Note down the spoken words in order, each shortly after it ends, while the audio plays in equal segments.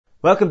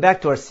Welcome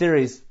back to our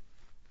series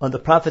on the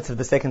prophets of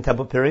the Second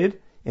Temple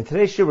period. In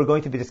today's shir, we're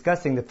going to be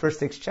discussing the first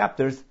 6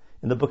 chapters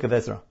in the book of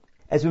Ezra.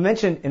 As we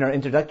mentioned in our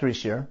introductory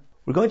shir,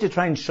 we're going to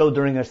try and show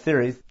during our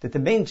series that the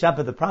main job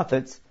of the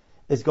prophets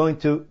is going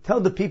to tell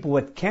the people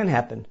what can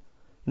happen,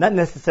 not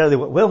necessarily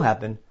what will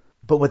happen,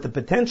 but what the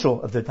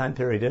potential of their time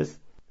period is,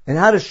 and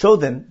how to show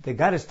them that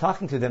God is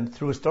talking to them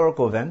through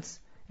historical events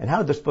and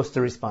how they're supposed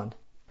to respond.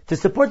 To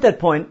support that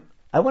point,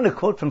 I want to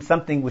quote from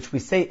something which we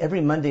say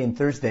every Monday and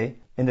Thursday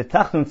in the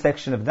Tachnun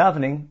section of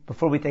davening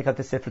before we take out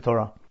the Sefer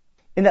Torah.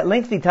 In that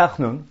lengthy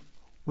Tachnun,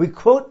 we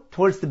quote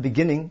towards the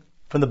beginning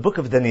from the book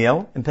of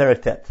Daniel in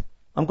Perek Tet.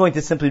 I'm going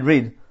to simply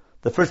read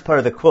the first part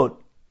of the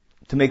quote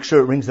to make sure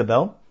it rings a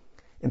bell.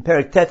 In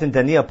Perek Tet in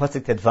Daniel,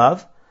 Pasuk Tet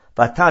Vav,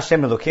 V'ata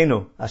Hashem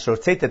Elokeinu, asher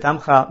hotzeit et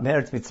amcha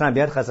me'eretz Mitzrayim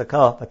b'yad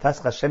chazaka,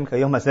 v'tascha Hashem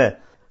kayom hazeh,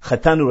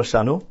 chatanu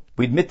rashanu.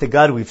 We admit to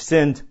God we've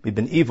sinned, we've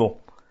been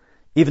evil,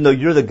 even though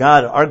you're the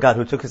God, our God,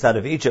 who took us out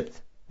of Egypt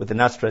with an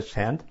outstretched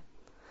hand.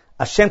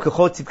 Hashem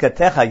kechot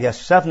tzidkatecha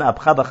yashavna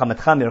apcha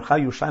b'chamatcha mircha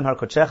Yerushalayim har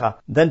kodshecha.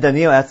 Then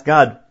Daniel asked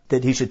God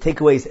that he should take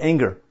away his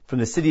anger from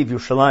the city of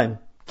Yerushalayim.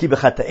 Ki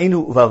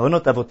b'chataenu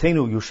uva'avonot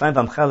avotenu Yerushalayim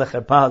v'amcha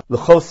lecherpa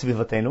l'chol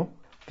svivotenu.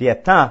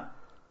 V'yata,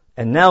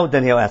 and now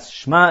Daniel asked,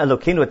 Shema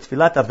Elokeinu et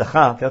tfilat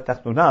avdacha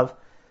ve'otachnunav.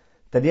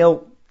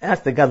 Daniel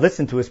asked that God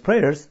listen to his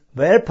prayers.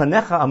 V'er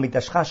panecha al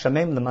mikdashcha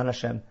shamem l'man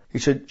Hashem. He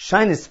should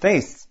shine his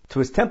face to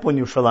his temple in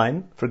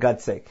Yerushalayim for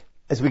God's sake.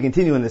 As we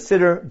continue in the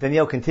Siddur,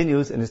 Daniel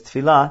continues in his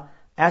tefillah,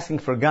 asking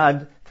for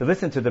God to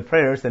listen to the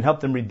prayers and help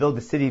them rebuild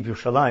the city of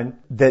Yerushalayim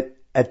that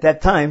at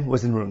that time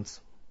was in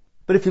ruins.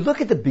 But if you look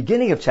at the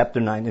beginning of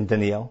chapter 9 in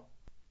Daniel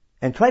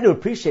and try to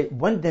appreciate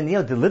when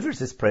Daniel delivers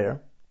his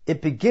prayer,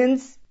 it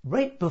begins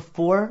right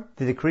before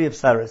the decree of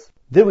Cyrus.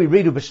 There we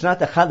read,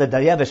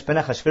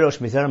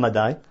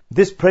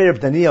 this prayer of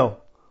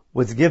Daniel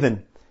was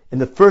given in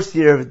the first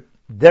year of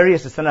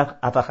Darius the son of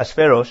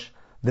Achashverosh,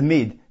 the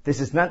Mede. This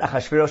is not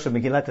Achashverosh of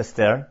Megillat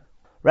Esther.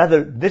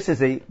 Rather, this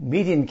is a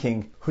Median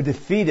king who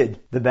defeated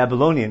the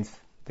Babylonians,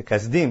 the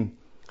Kasdim,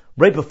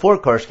 right before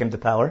Koresh came to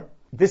power.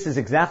 This is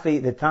exactly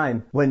the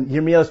time when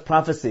Yirmiyahu's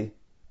prophecy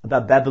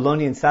about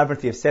Babylonian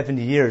sovereignty of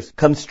 70 years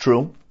comes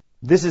true.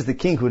 This is the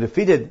king who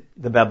defeated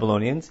the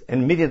Babylonians,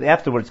 and immediately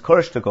afterwards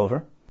Koresh took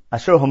over.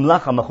 Asher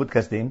humlach malchut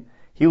Kasdim.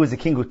 He was the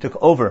king who took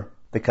over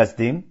the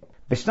Kasdim.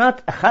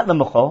 B'shnat achat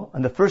lamocho,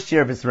 on the first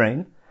year of his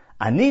reign,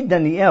 Ani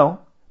Daniel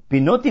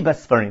binoti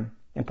basfarim.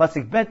 In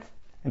Pasuk Bet,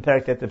 in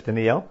Perek Tet of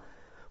Daniel,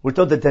 we're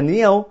told that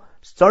Daniel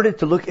started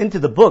to look into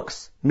the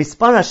books.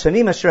 Mispar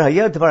hashanim asher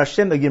hayeh dvar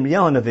Hashem el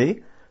Yirmiyahu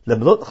Navi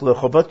lemlot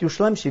lechovot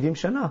Yerushalayim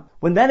 70 shana.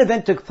 When that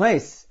event took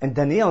place, and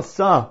Daniel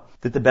saw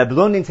that the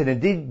Babylonians had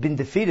indeed been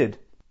defeated,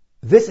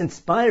 this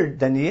inspired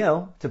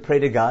Daniel to pray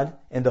to God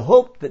in the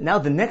hope that now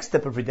the next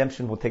step of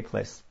redemption will take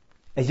place.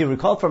 As you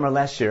recall from our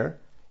last year,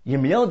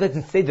 Yirmiyahu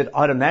doesn't say that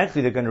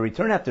automatically they're going to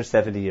return after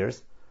 70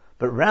 years,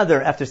 but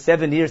rather after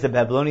 7 years the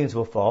Babylonians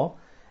will fall.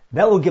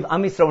 That will give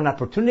Am Yisrael an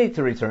opportunity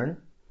to return,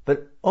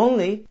 but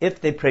only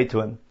if they pray to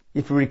him.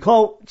 If you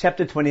recall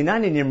chapter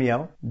 29 in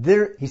Yirmiyahu,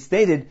 there he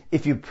stated,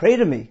 if you pray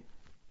to me,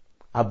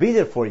 I'll be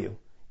there for you.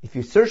 If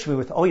you search me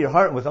with all your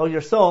heart and with all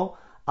your soul,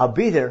 I'll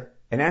be there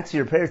and answer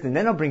your prayers, and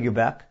then I'll bring you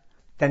back.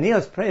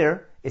 Daniel's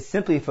prayer is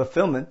simply a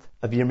fulfillment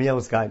of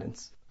Yirmiyahu's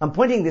guidance. I'm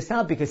pointing this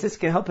out because this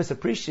can help us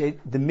appreciate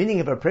the meaning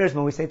of our prayers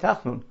when we say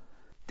Tachnun.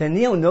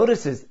 Daniel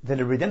notices that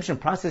a redemption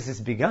process has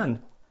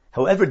begun.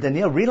 However,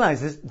 Daniel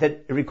realizes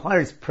that it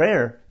requires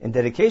prayer and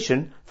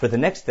dedication for the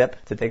next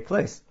step to take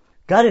place.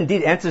 God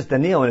indeed answers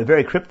Daniel in a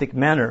very cryptic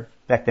manner.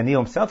 In fact,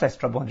 Daniel himself has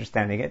trouble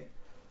understanding it.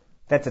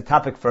 That's a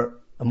topic for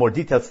a more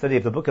detailed study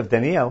of the book of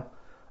Daniel.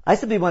 I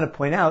simply want to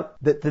point out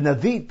that the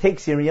Navi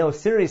takes Yirmiyahu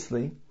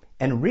seriously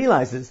and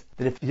realizes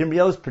that if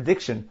Yirmiyahu's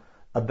prediction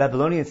of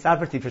Babylonian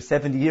sovereignty for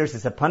 70 years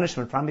is a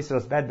punishment for Am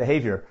Yisrael's bad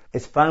behavior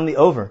is finally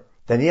over,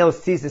 Daniel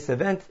sees this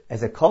event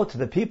as a call to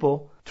the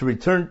people to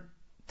return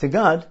to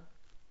God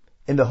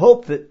in the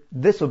hope that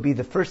this will be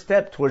the first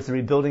step towards the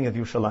rebuilding of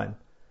Yerushalayim.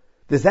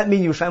 Does that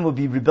mean Yerushalayim will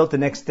be rebuilt the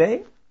next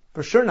day?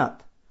 For sure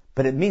not.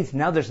 But it means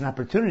now there's an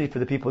opportunity for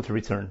the people to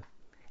return.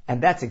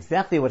 And that's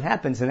exactly what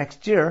happens the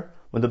next year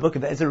when the book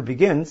of Ezra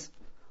begins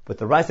with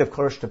the rise of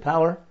Koresh to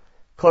power,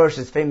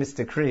 Koresh's famous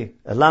decree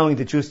allowing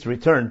the Jews to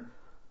return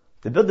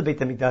to build the Beit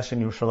HaMikdash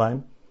in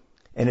Yerushalayim.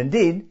 And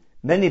indeed,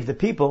 many of the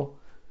people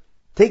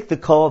take the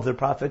call of their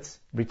prophets,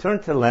 return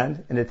to the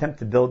land, and attempt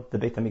to build the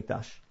Beit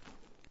HaMikdash.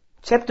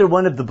 Chapter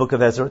 1 of the book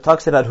of Ezra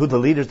talks about who the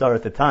leaders are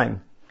at the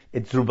time.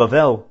 It's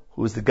Zerubbabel,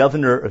 who is the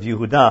governor of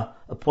Yehudah,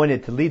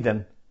 appointed to lead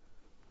them.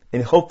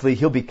 And hopefully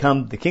he'll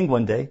become the king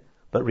one day.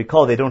 But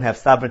recall, they don't have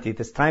sovereignty at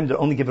this time.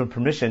 They're only given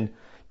permission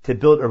to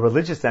build a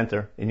religious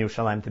center in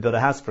Yerushalayim, to build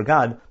a house for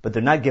God, but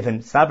they're not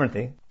given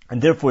sovereignty.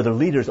 And therefore their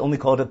leaders only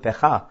called a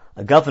Pecha,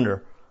 a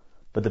governor.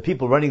 But the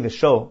people running the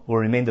show will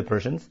remain the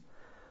Persians.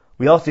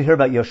 We also hear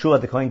about Yoshua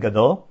the Kohen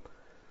Gadol.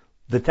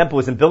 The temple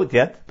isn't built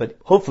yet, but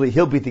hopefully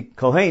he'll be the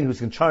Kohen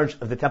who's in charge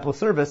of the temple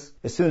service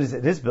as soon as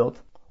it is built.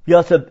 We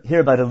also hear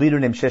about a leader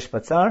named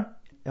Sheshbatzar,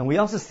 and we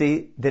also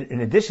see that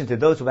in addition to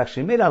those who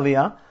actually made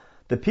Aliyah,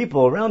 the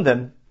people around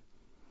them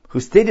who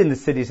stayed in the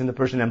cities in the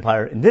Persian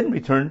Empire and didn't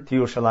return to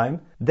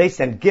Yerushalayim, they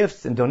sent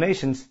gifts and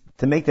donations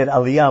to make that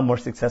aliyah more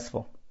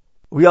successful.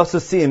 We also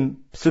see in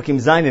Psukim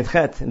Zayin and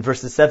Chet, in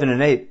verses 7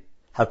 and 8,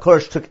 how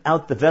Koresh took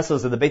out the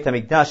vessels of the Beit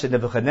HaMikdash that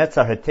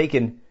Nebuchadnezzar had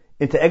taken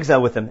into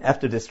exile with him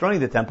after destroying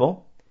the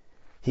temple.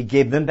 He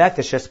gave them back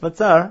to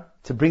Sheshbatzar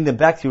to bring them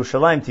back to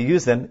Yerushalayim to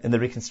use them in the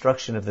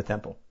reconstruction of the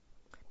temple.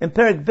 In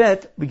Perek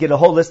Bet, we get a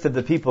whole list of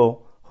the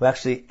people who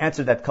actually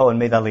answered that call and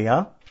made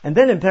aliyah. And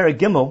then in Perek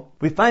Gimel,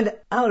 we find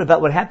out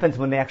about what happens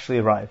when they actually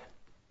arrive.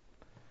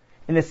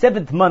 In the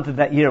 7th month of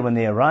that year when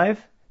they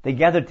arrive, they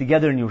gathered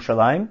together in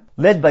Yerushalayim,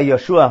 led by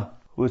Yeshua,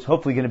 who is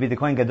hopefully going to be the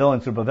Kohen Gadol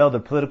and Zerubbabel, the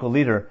political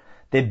leader.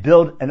 They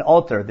build an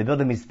altar, they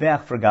build a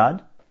mizbeach for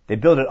God, they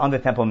build it on the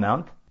Temple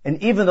Mount,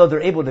 and even though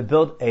they're able to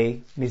build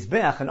a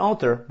mizbeach, an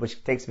altar,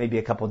 which takes maybe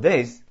a couple of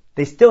days,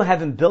 they still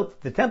haven't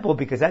built the temple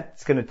because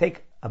that's going to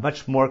take a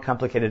much more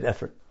complicated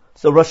effort.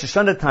 So Rosh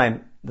Hashanah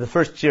time, the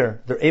first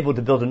year, they're able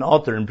to build an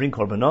altar and bring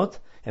korbanot,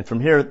 and from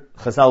here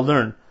Chazal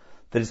learn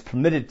that it's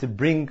permitted to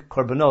bring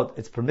korbanot,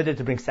 it's permitted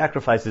to bring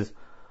sacrifices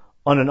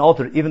on an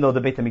altar even though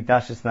the Beit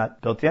HaMikdash is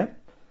not built yet.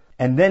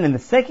 And then in the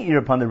second year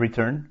upon the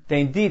return,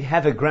 they indeed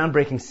have a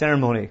groundbreaking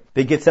ceremony.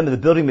 They get some of the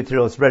building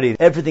materials ready.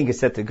 Everything is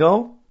set to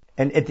go.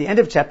 And at the end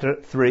of chapter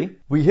 3,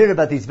 we hear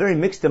about these very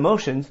mixed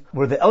emotions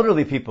where the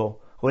elderly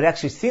people who had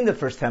actually seen the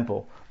first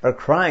temple are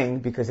crying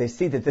because they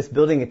see that this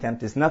building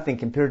attempt is nothing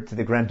compared to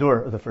the grandeur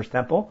of the first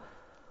temple,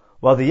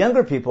 while the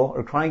younger people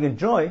are crying in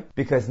joy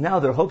because now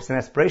their hopes and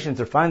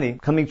aspirations are finally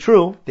coming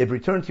true. They've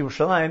returned to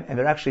Yerushalayim and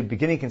they're actually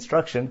beginning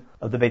construction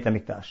of the Beit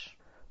HaMikdash.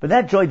 But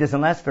that joy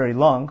doesn't last very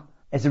long.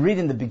 As you read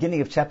in the beginning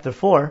of chapter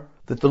 4,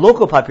 that the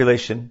local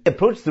population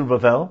approached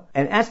Zerubbabel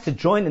and asked to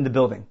join in the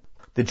building.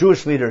 The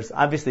Jewish leaders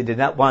obviously did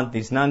not want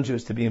these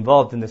non-Jews to be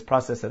involved in this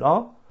process at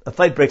all. A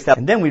fight breaks out.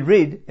 And then we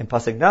read in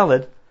Pasuk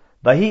Daled,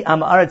 Vahi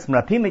am haaretz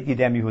merapim et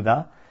yidei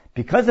Yehuda.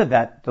 Because of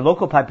that, the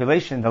local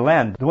population, the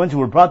land, the ones who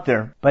were brought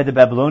there by the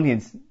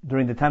Babylonians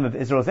during the time of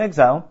Israel's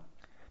exile,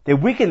 they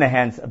weakened the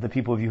hands of the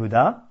people of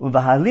Yehuda,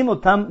 uvahalim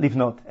otam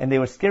livnot, and they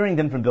were scaring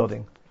them from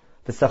building.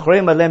 The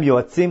Sachrei Malem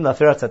Yoatzim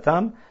Lafer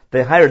Atzatam.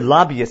 They hired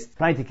lobbyists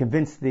trying to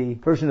convince the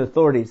Persian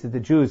authorities that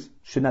the Jews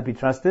should not be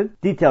trusted.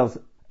 Details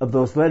of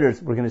those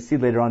letters we're going to see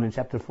later on in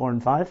chapter 4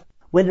 and 5.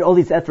 When did all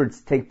these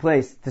efforts take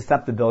place to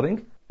stop the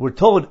building? We're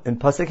told in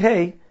Pasuk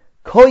Hey,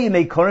 Ko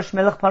yimei Koresh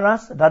melech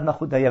Paras, vad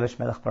machut Daryavesh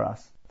melech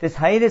Paras. This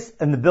hiatus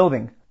in the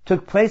building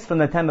took place from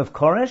the time of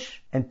Koresh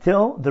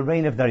until the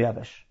reign of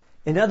Daryavesh.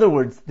 In other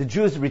words, the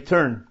Jews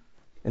return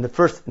in the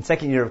first and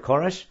second year of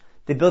Koresh.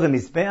 They build a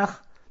mizbeach.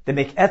 They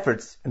make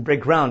efforts and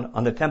break ground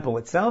on the temple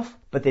itself,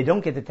 but they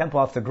don't get the temple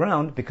off the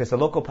ground because the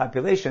local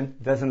population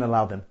doesn't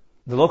allow them.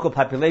 The local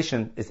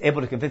population is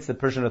able to convince the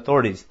Persian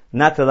authorities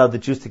not to allow the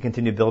Jews to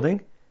continue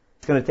building.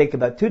 It's going to take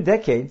about 2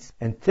 decades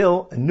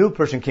until a new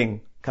Persian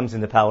king comes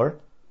into power,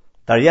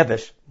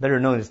 Daryavesh, better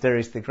known as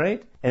Darius the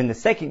Great. And in the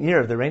second year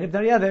of the reign of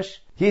Daryavesh,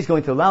 he's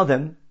going to allow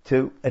them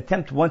to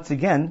attempt once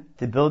again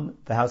to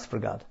build the house for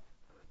God.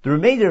 The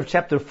remainder of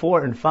chapter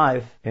 4 and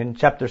 5 and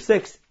chapter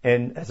 6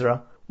 in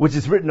Ezra, which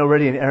is written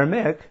already in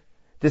Aramaic,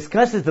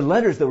 discusses the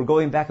letters that were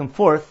going back and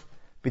forth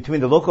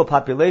between the local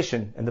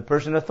population and the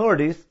Persian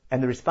authorities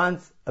and the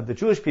response of the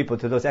Jewish people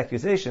to those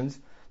accusations.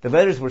 The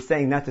letters were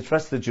saying not to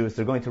trust the Jews.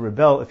 They're going to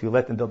rebel if you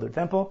let them build their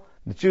temple.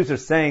 The Jews are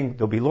saying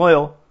they'll be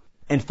loyal.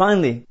 And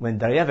finally, when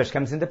Daryavesh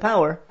comes into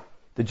power,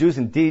 the Jews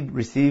indeed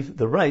receive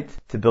the right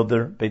to build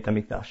their Beit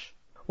HaMikdash.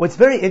 What's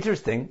very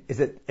interesting is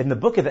that in the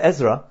book of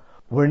Ezra,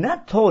 we're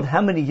not told how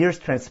many years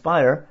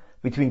transpire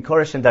between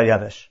Koresh and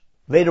Daryavesh.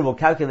 Later we'll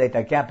calculate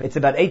that gap. It's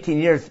about 18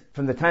 years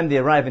from the time they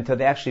arrive until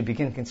they actually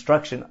begin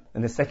construction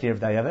in the second year of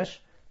Daryavesh.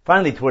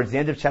 Finally, towards the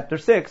end of chapter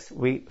 6,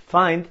 we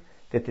find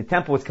that the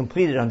temple was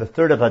completed on the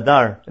 3rd of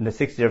Adar in the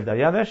 6th year of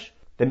Daryavesh.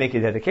 They make a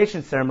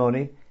dedication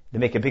ceremony. They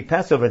make a big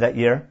Passover that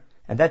year.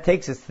 And that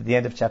takes us to the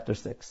end of chapter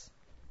 6.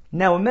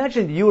 Now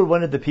imagine you were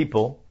one of the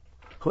people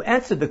who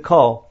answered the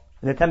call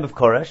in the time of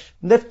Koresh,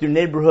 left your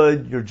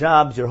neighborhood, your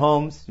jobs, your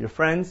homes, your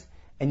friends,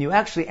 and you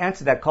actually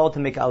answered that call to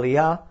make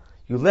aliyah.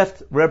 You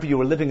left wherever you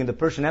were living in the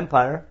Persian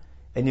Empire,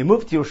 and you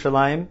moved to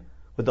Yerushalayim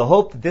with the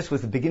hope that this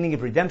was the beginning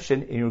of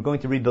redemption, and you were going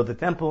to rebuild the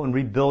temple and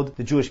rebuild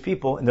the Jewish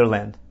people in their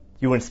land.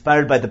 You were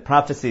inspired by the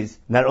prophecies,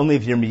 not only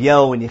of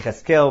Yirmiyahu and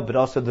Yechezkel, but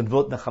also the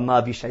Dvot Nechama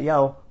of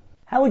Yeshayahu.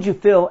 How would you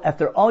feel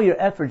after all your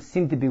efforts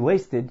seemed to be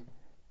wasted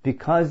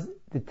because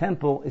the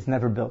temple is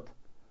never built?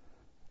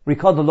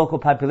 Recall the local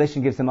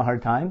population gives them a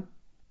hard time.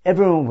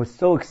 Everyone was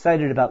so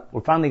excited about,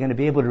 we're finally going to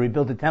be able to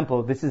rebuild the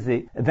temple. This is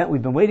the event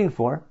we've been waiting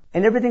for.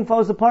 And everything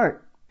falls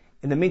apart.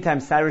 In the meantime,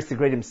 Cyrus the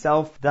Great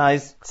himself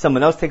dies.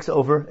 Someone else takes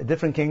over, a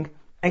different king.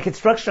 And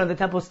construction on the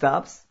temple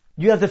stops.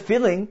 You have the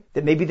feeling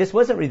that maybe this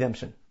wasn't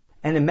redemption.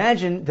 And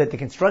imagine that the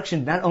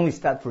construction not only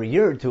stopped for a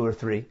year or 2 or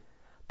 3,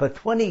 but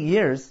 20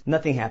 years,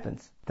 nothing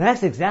happens.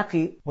 That's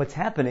exactly what's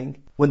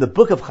happening when the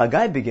book of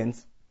Haggai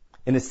begins.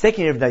 In the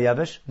second year of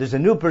Daryavesh, there's a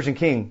new Persian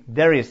king,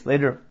 Darius,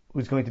 later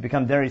who's going to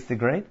become Darius the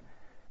Great.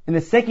 In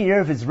the second year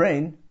of his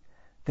reign,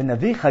 the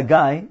Navi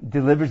Haggai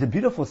delivers a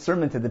beautiful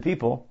sermon to the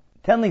people,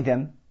 telling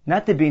them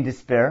not to be in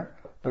despair,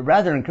 but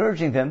rather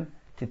encouraging them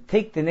to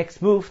take the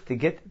next move to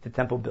get the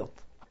temple built.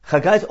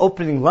 Chaggai's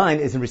opening line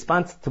is in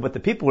response to what the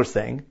people were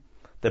saying.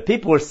 The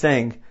people were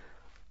saying,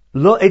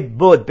 Lo et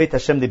bod beit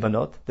Hashem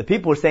libanot. The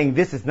people were saying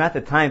this is not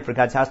the time for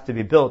God's house to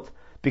be built,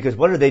 because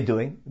what are they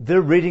doing? They're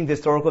reading the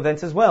historical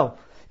events as well.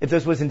 If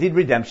this was indeed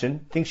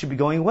redemption, things should be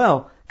going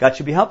well. God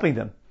should be helping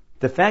them.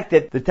 The fact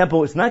that the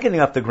temple is not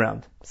getting off the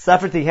ground,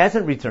 sovereignty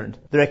hasn't returned,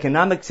 their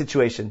economic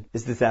situation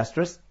is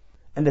disastrous,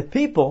 and the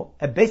people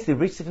have basically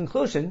reached the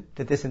conclusion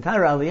that this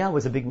entire aliyah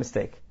was a big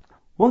mistake.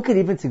 One could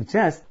even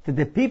suggest that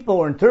the people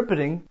are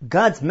interpreting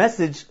God's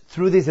message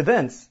through these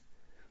events.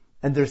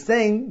 And they're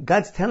saying,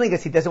 God's telling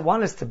us He doesn't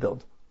want us to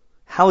build.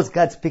 How is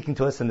God speaking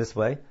to us in this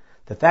way?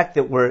 The fact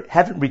that we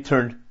haven't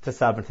returned to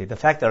sovereignty, the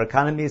fact that our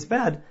economy is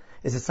bad,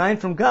 is a sign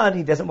from God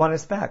He doesn't want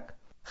us back.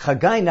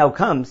 Chaggai now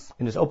comes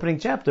in his opening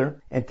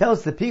chapter and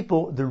tells the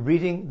people they're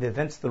reading the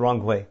events the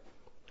wrong way.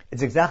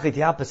 It's exactly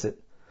the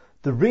opposite.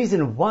 The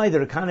reason why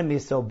their economy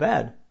is so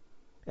bad,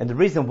 and the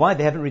reason why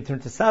they haven't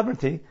returned to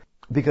sovereignty,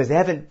 because they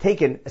haven't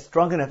taken a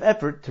strong enough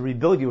effort to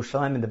rebuild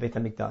Yerushalayim and the Beit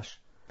HaMikdash.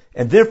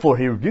 And therefore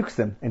he rebukes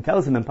them and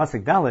tells them in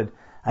Pasuk Daled,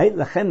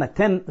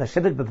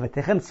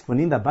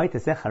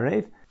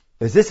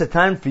 is this a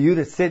time for you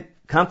to sit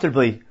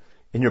comfortably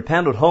in your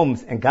paneled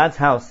homes and God's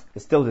house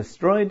is still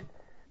destroyed?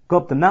 Go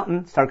up the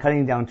mountain, start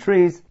cutting down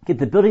trees, get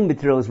the building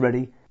materials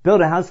ready, build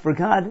a house for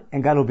God,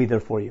 and God will be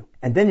there for you.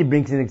 And then he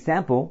brings an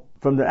example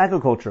from their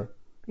agriculture.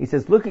 He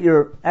says, look at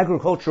your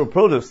agricultural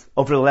produce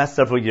over the last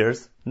several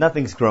years.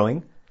 Nothing's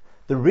growing.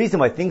 The reason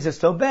why things are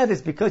so bad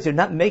is because you're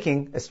not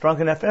making a strong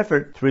enough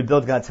effort to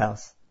rebuild God's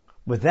house.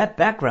 With that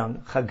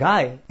background,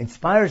 Chaggai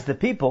inspires the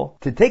people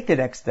to take the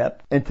next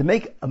step and to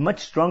make a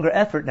much stronger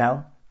effort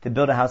now to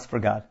build a house for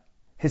God.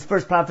 His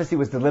first prophecy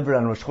was delivered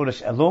on Rosh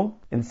Chodesh Elul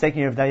in the second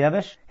year of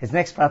Dayavesh. His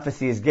next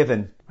prophecy is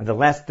given on the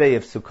last day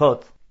of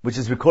Sukkot, which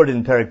is recorded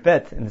in Perek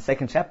Bet in the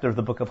second chapter of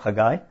the book of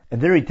Chaggai.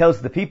 And there he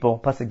tells the people,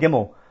 Pasuk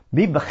Gimel,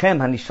 if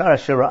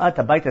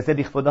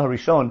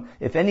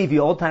any of you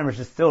old timers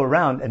are still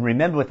around and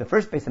remember what the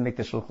first Beis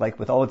HaMikdash looked like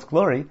with all its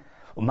glory,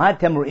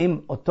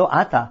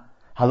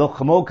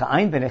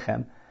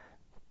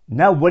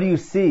 now what do you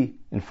see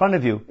in front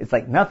of you? It's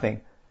like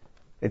nothing.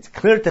 It's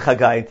clear to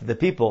Chaggai and to the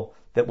people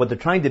that what they're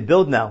trying to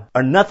build now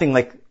are nothing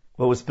like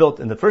what was built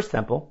in the first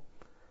temple,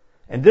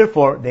 and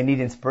therefore they need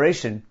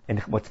inspiration in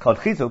what's called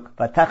chizuk.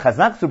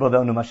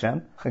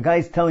 Chaggai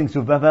is telling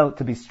Zerubbabel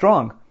to be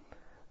strong.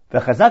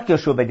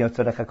 Everyone's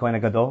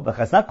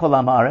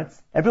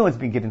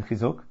been given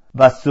chizuk.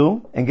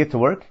 Vasu, and get to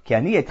work.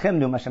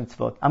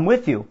 I'm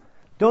with you.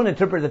 Don't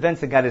interpret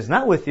events that God is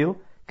not with you.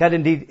 God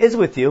indeed is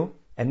with you,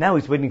 and now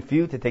He's waiting for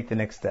you to take the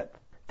next step.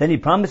 Then He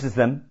promises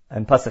them,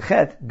 in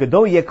Pasachet,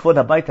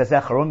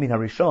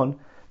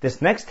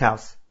 this next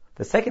house,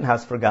 the second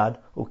house for God,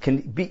 who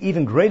can be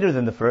even greater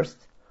than the first.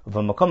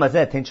 In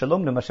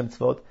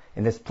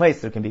this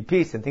place there can be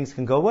peace and things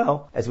can go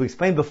well. As we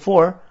explained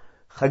before,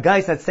 Chaggai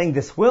is not saying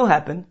this will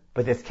happen,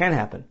 but this can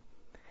happen.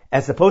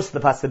 As opposed to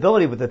the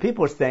possibility what the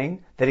people are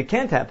saying, that it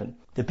can't happen.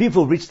 The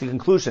people reach the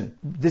conclusion,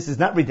 this is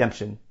not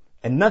redemption,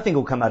 and nothing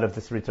will come out of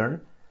this return.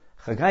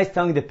 Chaggai is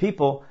telling the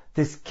people,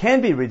 this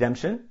can be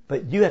redemption,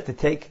 but you have to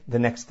take the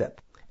next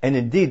step. And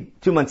indeed,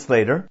 2 months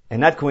later,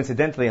 and not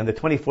coincidentally on the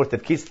 24th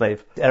of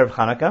Kislev, Erev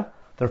Hanukkah,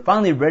 they're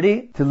finally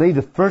ready to lay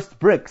the first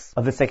bricks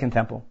of the second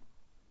temple.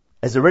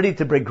 As they're ready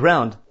to break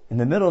ground in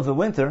the middle of the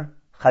winter,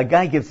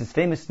 Chaggai gives his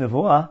famous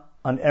nevuah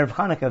on Erev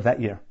Hanukkah of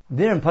that year.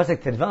 There in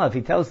Pasuk Tedvav,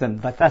 he tells them,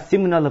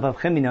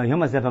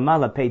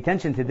 pay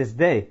attention to this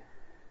day.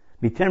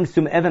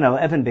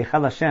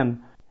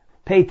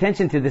 Pay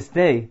attention to this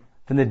day,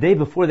 from the day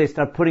before they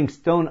start putting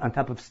stone on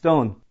top of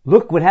stone.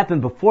 Look what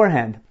happened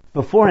beforehand.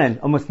 Beforehand,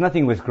 almost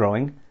nothing was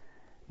growing.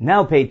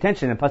 Now pay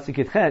attention, in Pasuk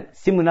Yitchet,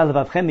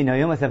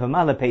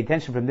 pay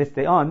attention from this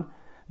day on,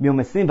 from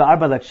the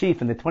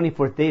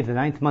 24th day of the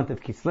 9th month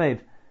of Kislev,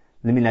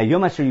 from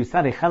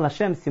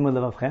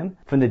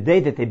the day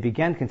that they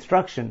began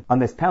construction on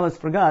this palace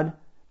for God,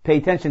 pay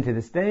attention to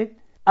this day.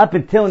 Up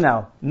until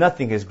now,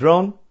 nothing has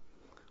grown.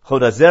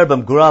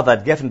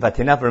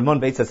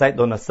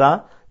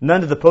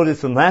 None of the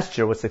produce from last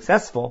year was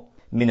successful.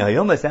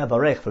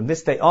 From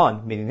this day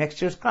on, meaning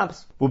next year's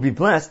crops, will be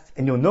blessed,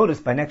 and you'll notice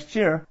by next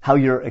year how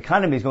your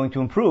economy is going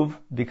to improve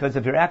because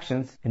of your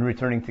actions in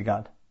returning to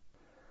God.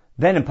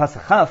 Then in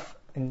Pasuk Chaf,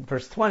 in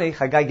verse 20,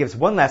 Chaggai gives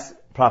one last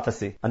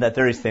prophecy on that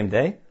very same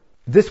day.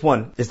 This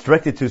one is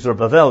directed to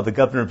Zerubbabel, the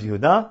governor of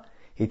Yehudah.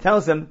 He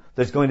tells him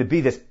there's going to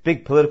be this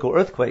big political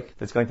earthquake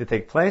that's going to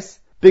take place.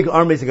 Big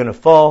armies are going to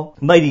fall.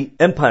 Mighty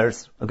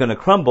empires are going to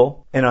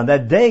crumble. And on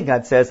that day,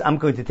 God says, I'm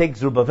going to take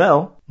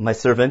Zerubbabel, my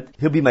servant.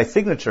 He'll be my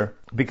signature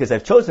because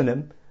I've chosen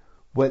him.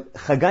 What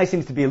Chaggai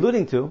seems to be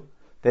alluding to,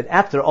 that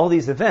after all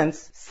these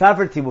events,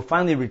 sovereignty will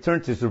finally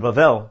return to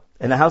Zerubbabel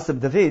in the house of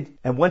David.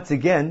 And once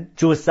again,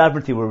 Jewish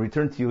sovereignty will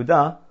return to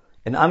Yehudah,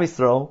 and Am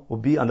Yisrael will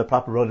be on the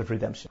proper road of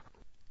redemption.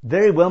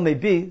 Very well may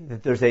be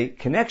that there's a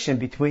connection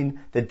between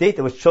the date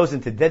that was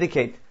chosen to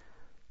dedicate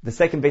the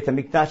second Beit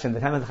HaMikdash and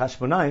the time of the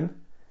Chashmonaim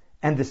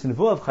and this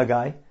nevuah of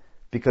Chaggai,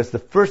 because the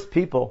first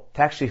people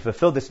to actually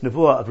fulfill this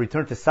nevuah of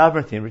return to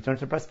sovereignty and return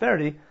to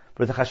prosperity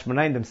were the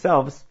Hashmonaim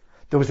themselves.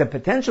 There was a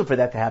potential for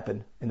that to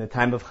happen in the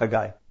time of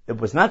Haggai. It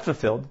was not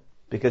fulfilled,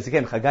 because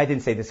again, Haggai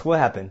didn't say this will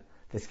happen,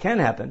 this can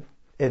happen.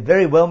 It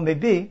very well may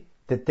be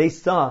that they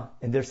saw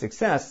in their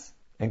success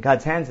and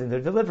God's hands in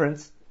their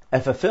deliverance a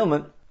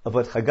fulfillment of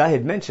what Haggai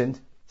had mentioned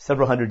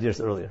several hundred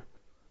years earlier.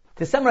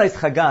 To summarize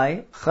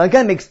Haggai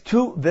makes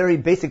two very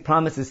basic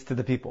promises to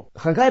the people.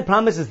 Haggai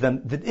promises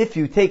them that if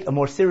you take a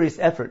more serious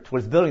effort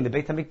towards building the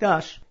Beit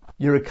HaMikdash,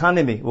 your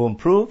economy will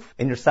improve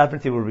and your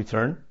sovereignty will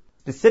return,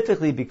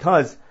 specifically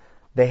because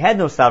they had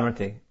no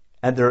sovereignty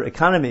and their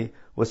economy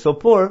was so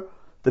poor,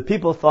 the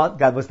people thought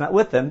God was not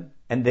with them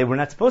and they were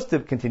not supposed to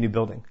continue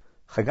building.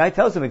 Haggai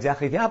tells them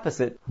exactly the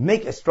opposite.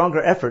 Make a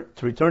stronger effort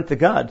to return to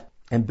God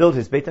and build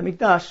His Beit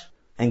HaMikdash,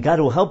 and God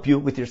will help you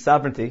with your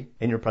sovereignty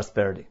and your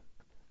prosperity.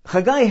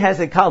 Haggai has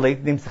a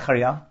colleague named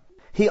Zechariah.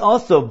 He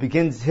also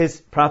begins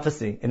his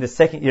prophecy in the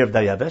second year of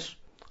Daryavesh,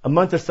 a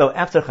month or so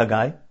after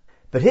Haggai,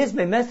 but his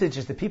main message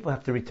is that people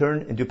have to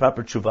return and do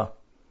proper tshuva.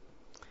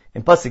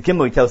 In Pasuk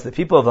Gimel, he tells the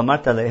people of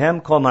Amarta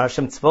Lehem, Kol Mar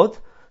Hashem Tzvot,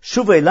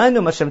 Shuva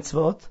Elaynu Hashem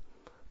Tzvot,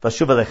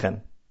 Vashuva Lechem.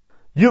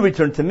 You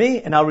return to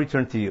me, and I'll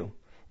return to you.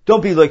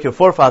 Don't be like your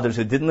forefathers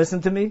who didn't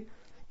listen to me.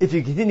 If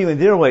you continue in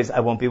their ways, I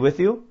won't be with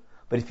you.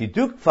 But if you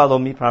do follow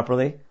me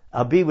properly,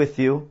 I'll be with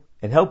you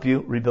and help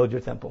you rebuild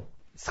your temple.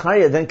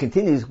 Zechariah then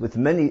continues with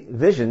many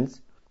visions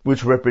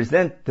which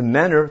represent the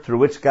manner through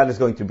which God is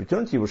going to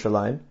return to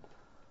Yerushalayim.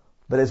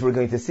 But as we're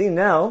going to see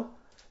now,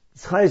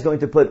 Zechariah is going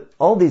to put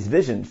all these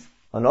visions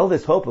on all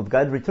this hope of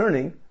God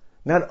returning,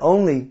 not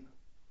only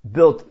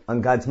built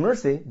on God's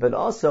mercy, but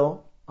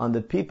also on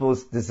the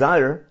people's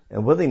desire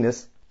and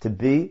willingness to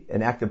be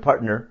an active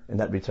partner in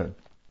that return.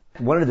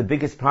 One of the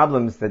biggest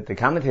problems that the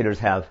commentators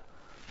have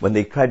when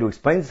they try to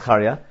explain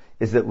Zechariah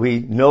is that we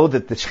know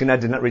that the Shekhinah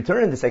did not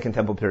return in the Second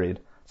Temple period.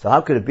 So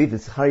how could it be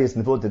that Zechariah's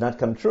nevuah did not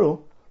come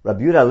true?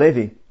 Rabbi Yehuda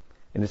Levi,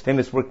 in his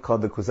famous work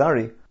called the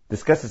Kuzari,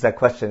 discusses that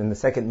question in the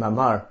second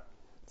Mamar,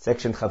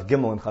 section Chav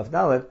Gimel and Chav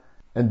Dalet,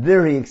 and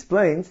there he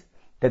explains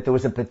that there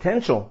was a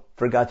potential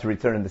for God to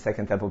return in the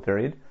Second Temple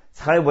period.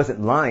 Zechariah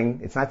wasn't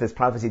lying. It's not that his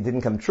prophecy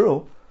didn't come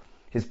true.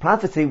 His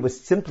prophecy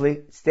was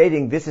simply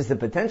stating this is the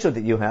potential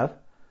that you have,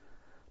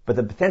 but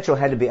the potential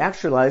had to be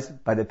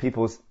actualized by the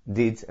people's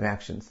deeds and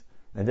actions.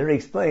 And there he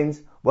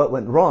explains what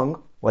went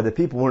wrong, why the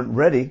people weren't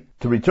ready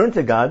to return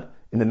to God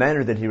in the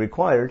manner that He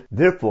required.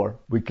 Therefore,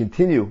 we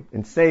continue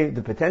and say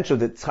the potential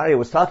that Zechariah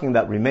was talking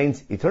about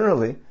remains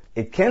eternally.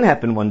 It can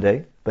happen one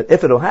day, but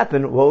if it'll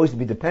happen, it will always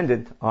be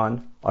dependent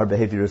on our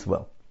behavior as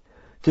well.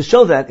 To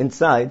show that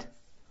inside,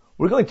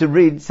 we're going to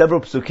read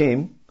several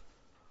psukim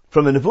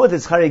from a nevuah that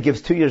Zechariah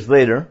gives 2 years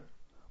later,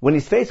 when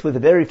he's faced with a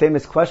very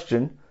famous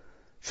question: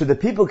 should the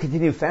people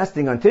continue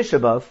fasting on Tisha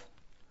B'Av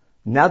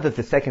now that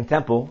the Second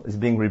Temple is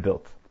being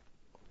rebuilt?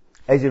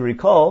 As you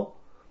recall,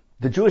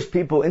 the Jewish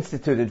people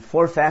instituted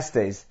 4 fast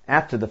days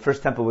after the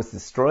First Temple was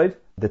destroyed: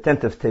 the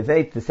 10th of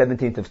Tevet, the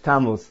 17th of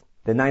Tammuz,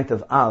 the 9th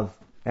of Av,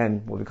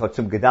 and what we call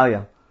Tzum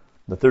Gedalia,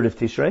 the 3rd of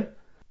Tishrei.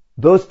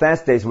 Those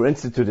fast days were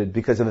instituted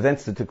because of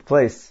events that took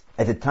place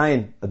at the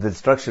time of the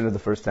destruction of the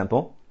First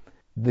Temple.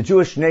 The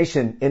Jewish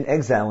nation in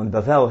exile in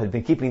Bavel had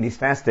been keeping these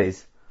fast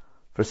days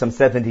for some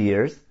 70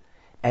 years,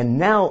 and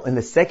now in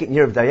the second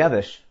year of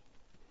Daryavesh,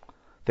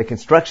 the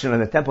construction of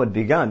the temple had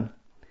begun,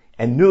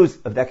 and news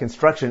of that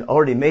construction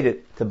already made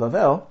it to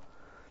Bavel.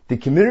 The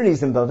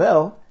communities in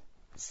Bavel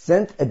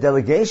sent a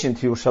delegation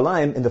to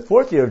Yerushalayim in the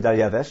 4th year of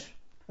Daryavesh,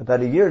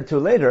 about a year or two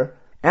later,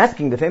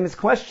 asking the famous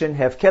question,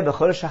 Hevkeh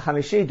b'chodesh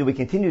hachamishi, do we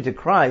continue to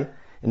cry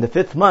in the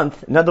 5th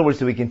month? In other words,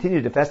 do we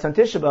continue to fast on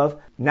Tisha B'Av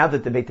now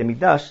that the Beit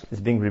HaMikdash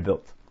is being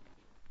rebuilt?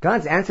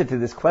 God's answer to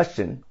this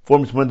question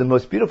forms one of the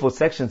most beautiful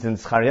sections in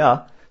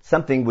Zechariah,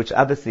 something which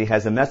obviously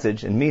has a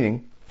message and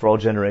meaning for all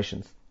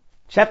generations.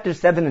 Chapter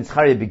 7 in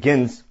Zechariah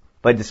begins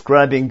by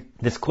describing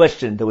this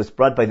question that was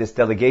brought by this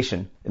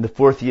delegation in the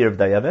 4th year of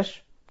Daryavesh.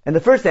 And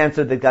the first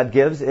answer that God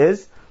gives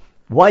is,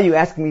 why are you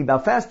asking me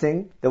about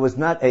fasting? That was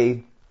not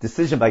a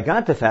decision by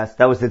God to fast.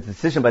 That was a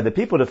decision by the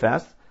people to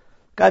fast.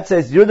 God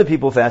says, you're the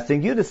people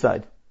fasting, you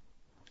decide.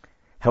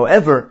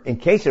 However, in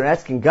case you're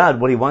asking God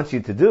what He wants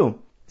you to do,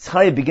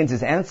 Zechariah begins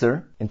his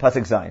answer in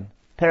Pasuk Zayin.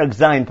 Perek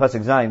Zayin,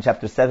 Pasuk Zayin,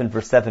 chapter 7,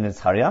 verse 7 in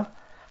Zechariah.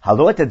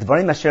 Halo et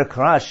dvarim asher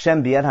kara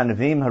Hashem biyad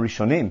hanavim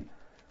harishonim.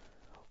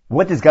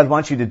 What does God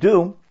want you to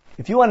do?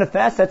 If you want to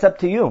fast, that's up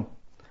to you.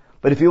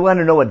 But if you want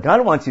to know what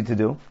God wants you to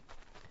do,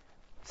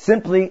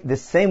 simply the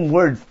same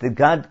words that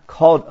God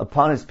called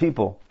upon His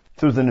people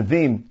through the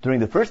Nevi'im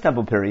during the First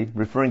Temple period,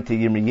 referring to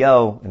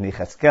Yirmiyahu and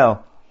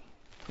Yechezkel,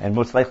 and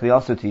most likely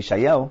also to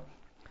Yeshayahu,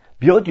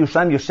 Biot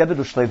Yerushalayim Yoshevet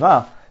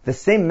U'Shleva, the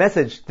same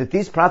message that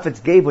these prophets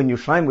gave when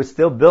Yerushalayim was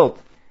still built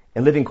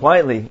and living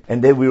quietly,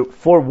 and they were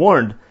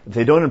forewarned, if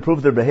they don't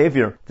improve their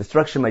behavior,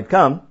 destruction might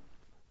come.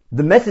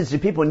 The message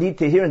that people need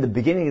to hear in the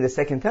beginning of the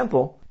Second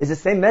Temple is the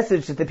same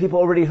message that the people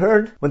already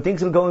heard when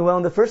things were going well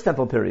in the First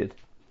Temple period.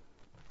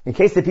 In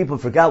case the people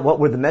forgot what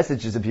were the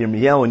messages of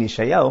Yirmiyahu and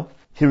Yeshayahu,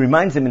 he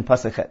reminds them in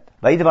Pasuk Het.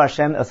 Vayidavar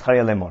Hashem el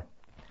Zechariah lemor.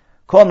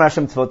 Kol Mar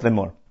Hashem tzvot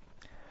lemor.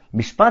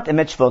 Mishpat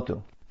emet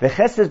shvotu.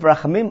 V'chesed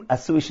v'rachamim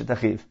asu ish et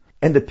achiv.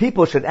 And the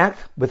people should act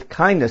with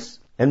kindness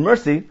and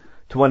mercy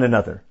to one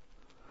another.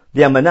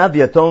 V'yamana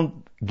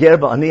v'yatom ger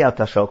ba'ani al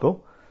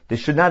tashoku. They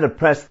should not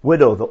oppress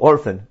widow, the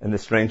orphan, and the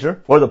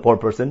stranger, or the poor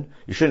person.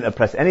 You shouldn't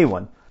oppress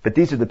anyone. But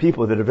these are the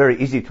people that are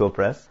very easy to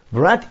oppress.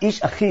 V'rat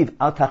ish achiv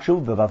al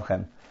tachshuv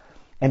b'vavchem.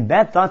 And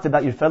bad thoughts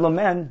about your fellow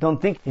man,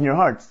 don't think in your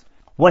hearts.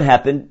 What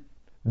happened?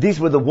 These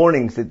were the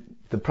warnings that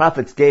the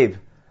prophets gave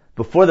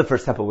before the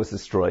first temple was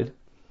destroyed.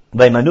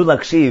 V'imanu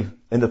lakshiv,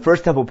 in the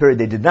first temple period,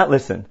 they did not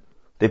listen.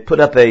 They put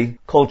up a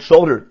cold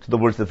shoulder to the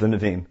words of the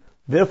Nevi'im.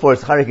 Therefore,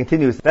 as Chari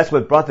continues, that's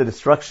what brought the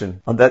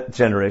destruction on that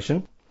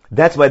generation.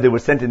 That's why they were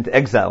sent into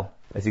exile,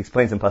 as he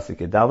explains in Pasuk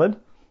Yudaled.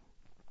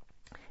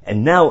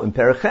 And now, in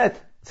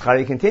Perichet,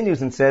 Zechariah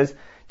continues and says,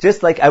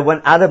 just like I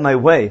went out of my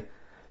way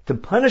to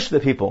punish the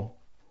people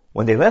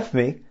when they left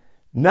me,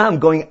 now I'm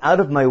going out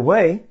of my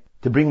way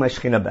to bring my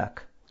Shekhinah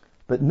back.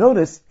 But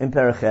notice in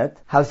Perichet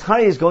how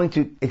Zechariah is going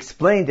to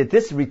explain that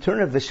this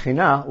return of the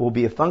Shekhinah will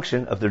be a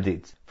function of their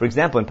deeds. For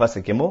example, in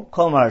Pasuk Gimel,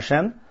 Kol Mar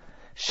Hashem,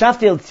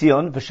 Shafti el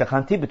Tzion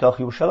v'shachanti b'toch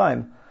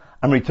Yerushalayim.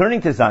 I'm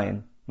returning to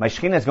Zion. My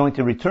Shekhinah is going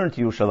to return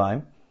to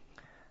Yerushalayim.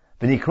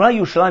 V'nikra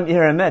Yerushalayim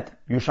ir emet.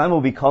 Yerushalayim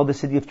will be called the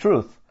city of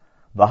truth.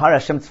 V'har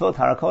Hashem tzvot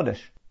har HaKodesh.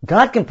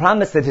 God can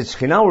promise that His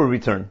Shekhinah will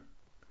return.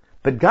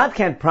 But God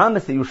can't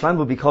promise that Yerushalayim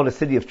will be called a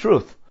city of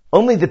truth.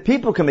 Only the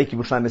people can make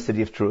Yerushalayim a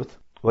city of truth.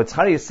 What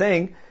Zechariah is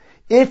saying,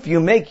 if you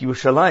make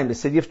Yerushalayim a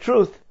city of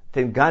truth,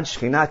 then God's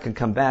Shekhinah can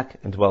come back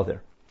and dwell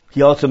there.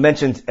 He also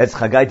mentioned, as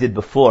Chagai did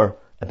before,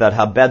 about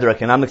how bad their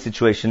economic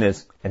situation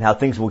is and how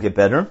things will get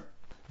better.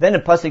 Then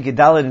in Pasuk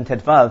Yudaled and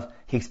Tetvav,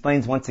 he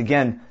explains once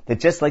again that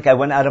just like I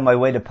went out of my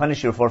way to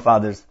punish your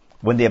forefathers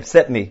when they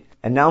upset me,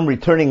 and now I'm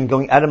returning and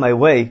going out of my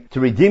way to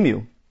redeem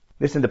you.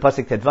 Listen to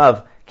Pasuk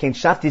Tetvav.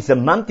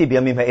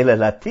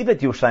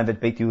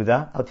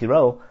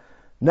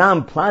 Now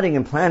I'm plotting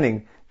and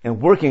planning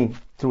and working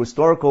through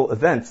historical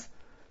events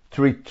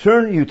to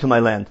return you to my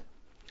land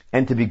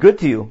and to be good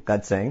to you,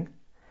 God's saying.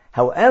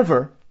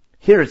 However,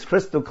 here it's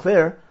crystal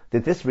clear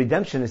that this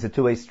redemption is a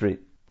two-way street.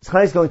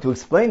 Zechariah is going to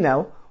explain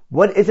now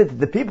what is it that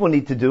the people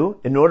need to do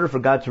in order for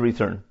God to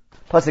return.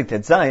 Pasuk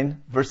Tet Zayin,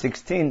 verse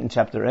 16 in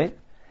chapter 8.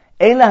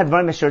 Eila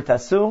hadvarim asher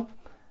tasu.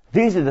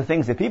 These are the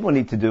things that people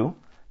need to do.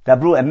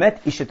 Dabru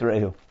emet ishet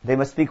re'ehu. They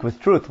must speak with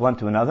truth one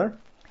to another.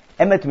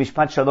 Emet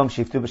mishpat shalom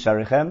shiftu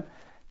b'sharichem.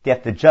 They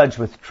have to judge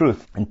with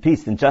truth and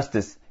peace and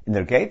justice in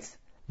their gates.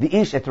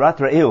 V'ish et rat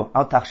re'ehu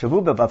al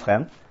tachshavu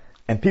b'vavchem.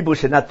 And people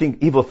should not think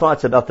evil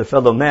thoughts about their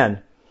fellow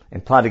man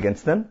and plot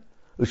against them.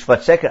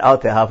 Ushvat sheker al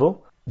tehavu.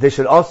 They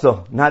should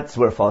also not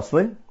swear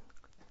falsely.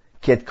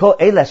 These are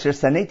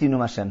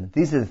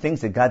the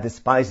things that God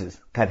despises.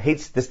 God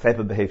hates this type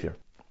of behavior.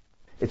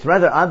 It's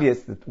rather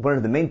obvious that one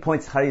of the main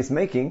points Zechariah is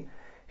making,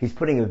 he's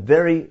putting a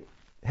very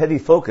heavy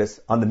focus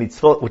on the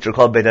mitzvot, which are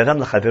called Beid Adam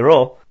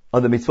L'Chavero,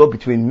 on the mitzvot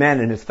between man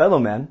and his fellow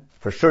man.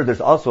 For sure,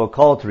 there's also a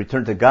call to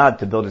return to God,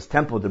 to build His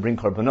temple, to bring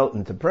korbanot,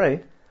 and to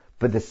pray.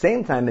 But at the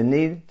same time, a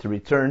need to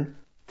return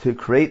to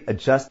create a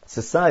just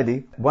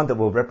society, one that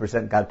will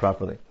represent God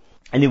properly.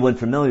 Anyone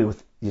familiar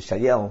with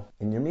Yeshayahu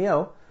and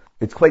Yirmiyahu,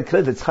 it's quite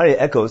clear that Zechariah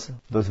echoes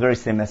those very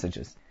same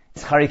messages.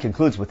 Zechariah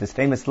concludes with this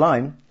famous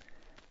line,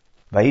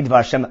 Vayidvar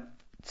Hashem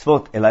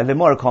tzvot elai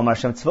lemor, kol mar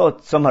Hashem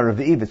tzvot, tzom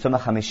ha-revi'i, v'tzom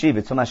ha-chamishi,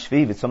 v'tzom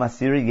ha-shvi'i, v'tzom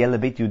ha-siri, yeh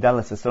lebeit Yehuda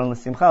l'sason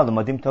l'simcha,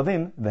 l'modim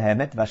tovim,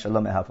 v'hemet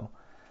v'shalom ehavo.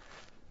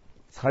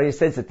 Zechariah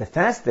says that the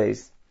fast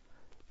days,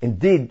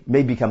 indeed,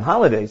 may become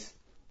holidays.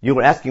 You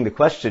were asking the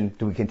question,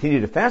 do we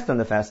continue to fast on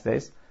the fast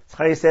days?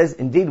 Zechariah says,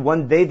 indeed,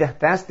 one day the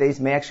fast days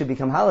may actually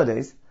become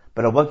holidays,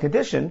 but on one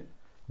condition,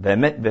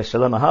 v'hemet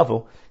v'shalom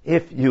ehavo,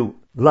 if you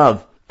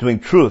love doing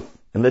truth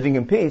and living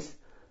in peace,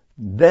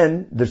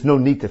 then there's no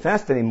need to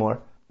fast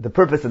anymore. The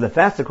purpose of the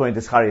fast, according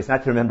to Zechariah, is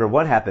not to remember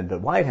what happened,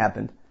 but why it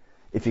happened.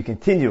 If you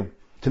continue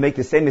to make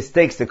the same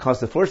mistakes that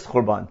caused the first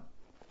Korban,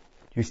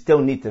 you still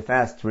need to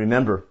fast to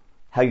remember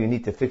how you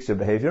need to fix your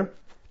behavior.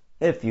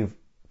 If you've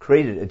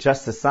created a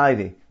just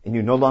society and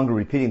you're no longer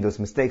repeating those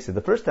mistakes of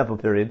the first temple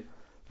period,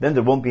 then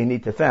there won't be a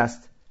need to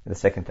fast in the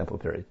second temple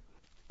period.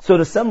 So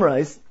to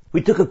summarize,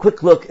 we took a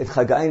quick look at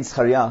Chagai and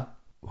Zechariah,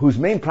 whose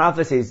main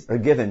prophecies are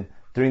given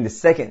during the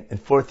second and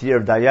fourth year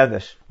of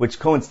Daryavesh, which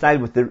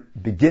coincided with the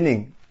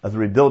beginning of the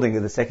rebuilding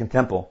of the second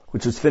temple,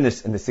 which was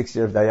finished in the 6th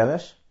year of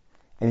Daryavesh.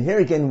 And here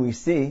again we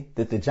see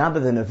that the job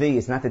of the Navi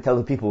is not to tell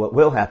the people what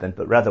will happen,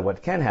 but rather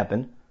what can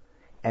happen,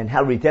 and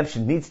how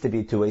redemption needs to be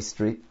a two-way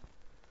street.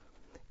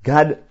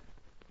 God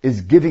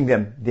is giving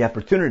them the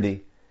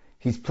opportunity.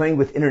 He's playing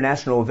with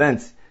international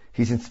events.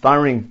 He's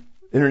inspiring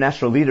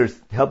international leaders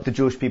to help the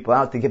Jewish people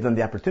out, to give them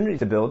the opportunity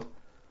to build.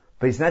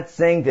 But He's not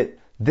saying that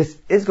this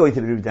is going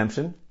to be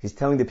redemption. He's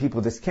telling the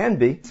people this can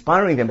be,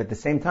 inspiring them at the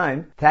same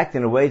time to act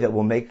in a way that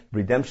will make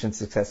redemption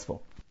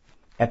successful.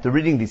 After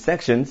reading these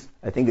sections,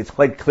 I think it's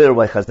quite clear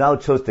why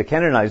Chazal chose to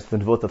canonize the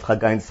Nevot of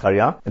Chagai and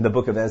Zechariah in the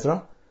book of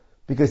Ezra.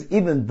 Because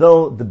even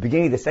though the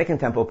beginning of the second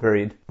temple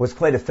period was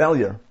quite a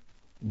failure,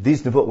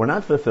 these Nevot were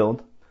not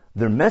fulfilled,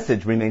 their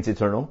message remains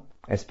eternal,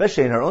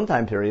 especially in our own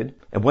time period.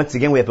 And once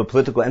again, we have a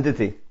political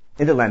entity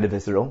in the land of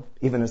Israel,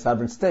 even a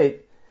sovereign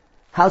state,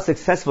 how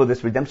successful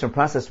this redemption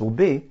process will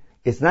be,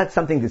 it's not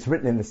something that's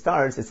written in the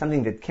stars, it's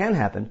something that can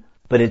happen,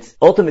 but its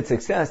ultimate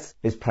success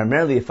is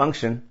primarily a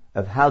function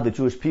of how the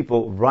Jewish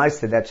people rise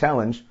to that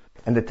challenge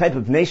and the type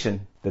of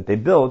nation that they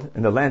build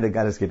in the land that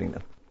God is giving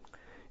them.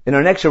 In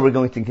our next show, we're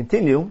going to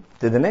continue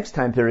to the next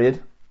time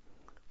period,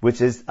 which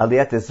is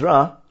Aliyat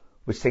Ezra,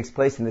 which takes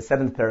place in the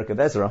 7th parak of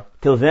Ezra.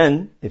 Till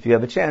then, if you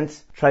have a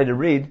chance, try to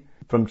read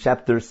from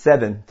chapter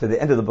 7 to the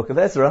end of the book of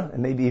Ezra,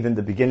 and maybe even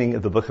the beginning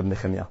of the book of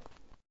Nehemiah.